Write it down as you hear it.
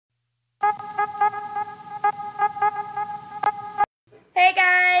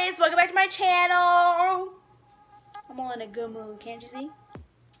channel. I'm all in a good mood, can't you see?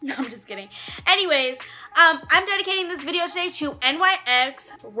 No, I'm just kidding. Anyways, I'm dedicating this video today to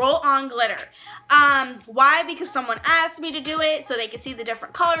NYX roll-on glitter. Why? Because someone asked me to do it so they can see the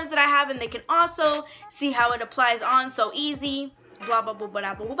different colors that I have and they can also see how it applies on so easy. Blah, blah, blah,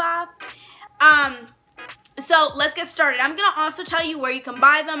 blah, blah, blah. So let's get started. I'm going to also tell you where you can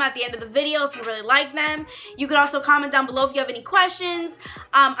buy them at the end of the video if you really like them. You can also comment down below if you have any questions.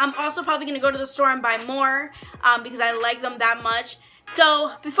 I'm also probably going to go to the store and buy more because I like them that much.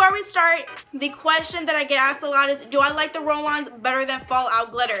 So before we start, the question that I get asked a lot is, do I like the roll-ons better than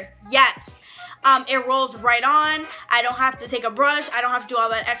Fallout glitter? Yes. It rolls right on. I don't have to take a brush. I don't have to do all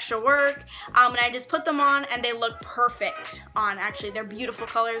that extra work. And I just put them on and they look perfect on. Actually, they're beautiful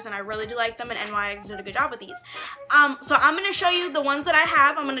colors and I really do like them, and NYX did a good job with these. So I'm going to show you the ones that I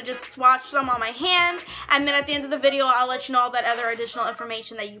have. I'm going to just swatch them on my hand, and then at the end of the video, I'll let you know all that other additional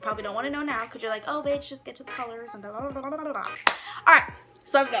information that you probably don't want to know now because you're like, oh, bitch, just get to the colors and blah, blah, blah, blah, blah, blah. All right,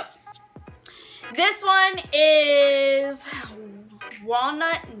 so let's go. This one is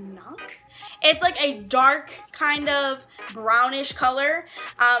walnut nuts. It's like a dark kind of brownish color.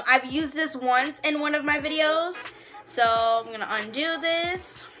 I've used this once in one of my videos. So I'm going to undo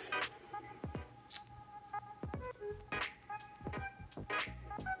this.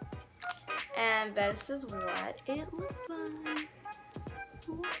 And this is what it looks like.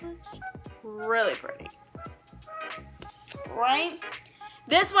 So really pretty. Right?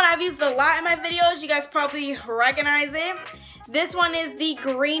 This one I've used a lot in my videos. You guys probably recognize it. This one is the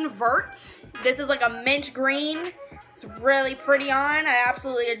green vert. This is like a mint green. It's really pretty on. I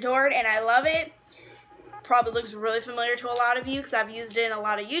absolutely adore it and I love it. Probably looks really familiar to a lot of you because I've used it in a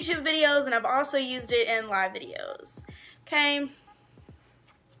lot of YouTube videos and I've also used it in live videos. Okay.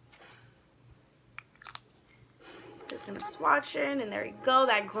 Just gonna swatch it and there you go.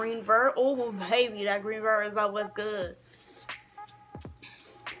 That green vert. Oh baby, that green vert is up what's good.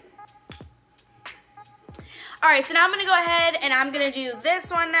 Alright, so now I'm going to go ahead and I'm going to do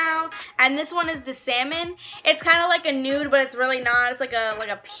this one now. And this one is the salmon. It's kind of like a nude, but it's really not. It's like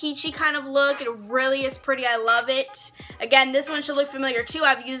a peachy kind of look. It really is pretty. I love it. Again, this one should look familiar too.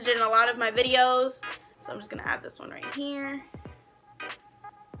 I've used it in a lot of my videos. So I'm just going to add this one right here.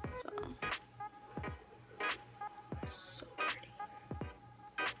 So pretty.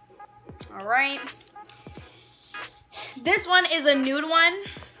 Alright. This one is a nude one.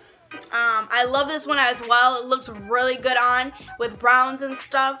 I love this one as well. It looks really good on with browns and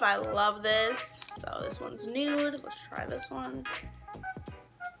stuff. I love this. So this one's nude. Let's try this one.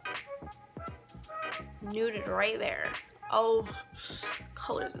 Nuded right there. Oh,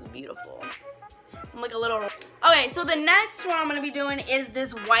 colors is beautiful. I'm like a little... Okay, so the next one I'm going to be doing is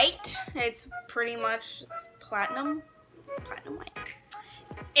this white. It's pretty much platinum white.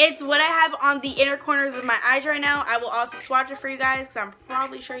 It's what I have on the inner corners of my eyes right now. I will also swatch it for you guys because I'm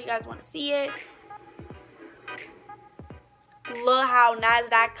probably sure you guys want to see it. Look how nice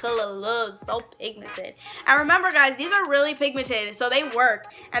that color looks. So pigmented. And remember guys, these are really pigmented, so they work.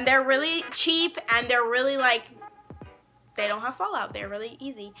 And they're really cheap and they're really like, they don't have fallout. They're really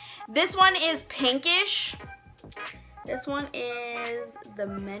easy. This one is pinkish. This one is the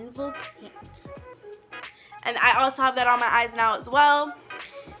Menville Pink. And I also have that on my eyes now as well.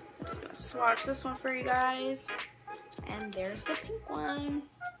 I'm just going to swatch this one for you guys. And there's the pink one.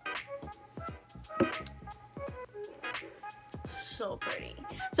 So pretty.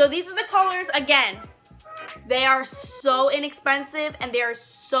 So these are the colors. Again, they are so inexpensive and they are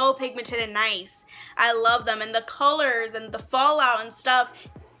so pigmented and nice. I love them. And the colors and the fallout and stuff.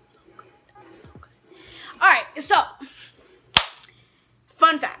 So good. Alright, so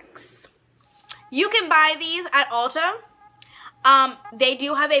fun facts. You can buy these at Ulta. They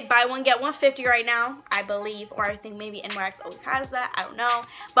do have a buy one get one 50 right now, I believe, or I think maybe NYX always has that. I don't know,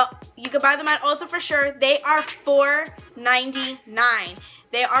 but you can buy them at Ulta for sure. They are $4.99.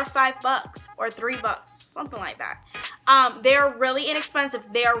 They are $5 or $3, something like that. They are really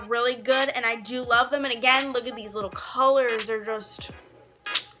inexpensive. They are really good, and I do love them. And again, look at these little colors. They're just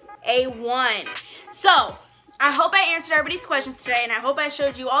A1. So I hope I answered everybody's questions today, and I hope I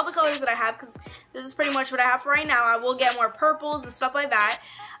showed you all the colors that I have, because this is pretty much what I have for right now. I will get more purples and stuff like that.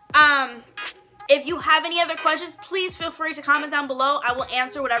 If you have any other questions, please feel free to comment down below. I will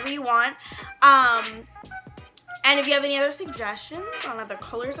answer whatever you want. And if you have any other suggestions on other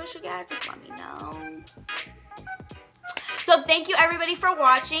colors I should get, just let me know. So thank you everybody for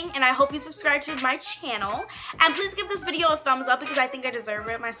watching, and I hope you subscribe to my channel. And please give this video a thumbs up because I think I deserve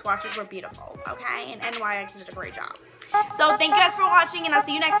it. My swatches were beautiful, okay? And NYX did a great job. So thank you guys for watching, and I'll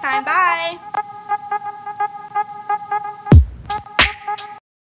see you next time. Bye!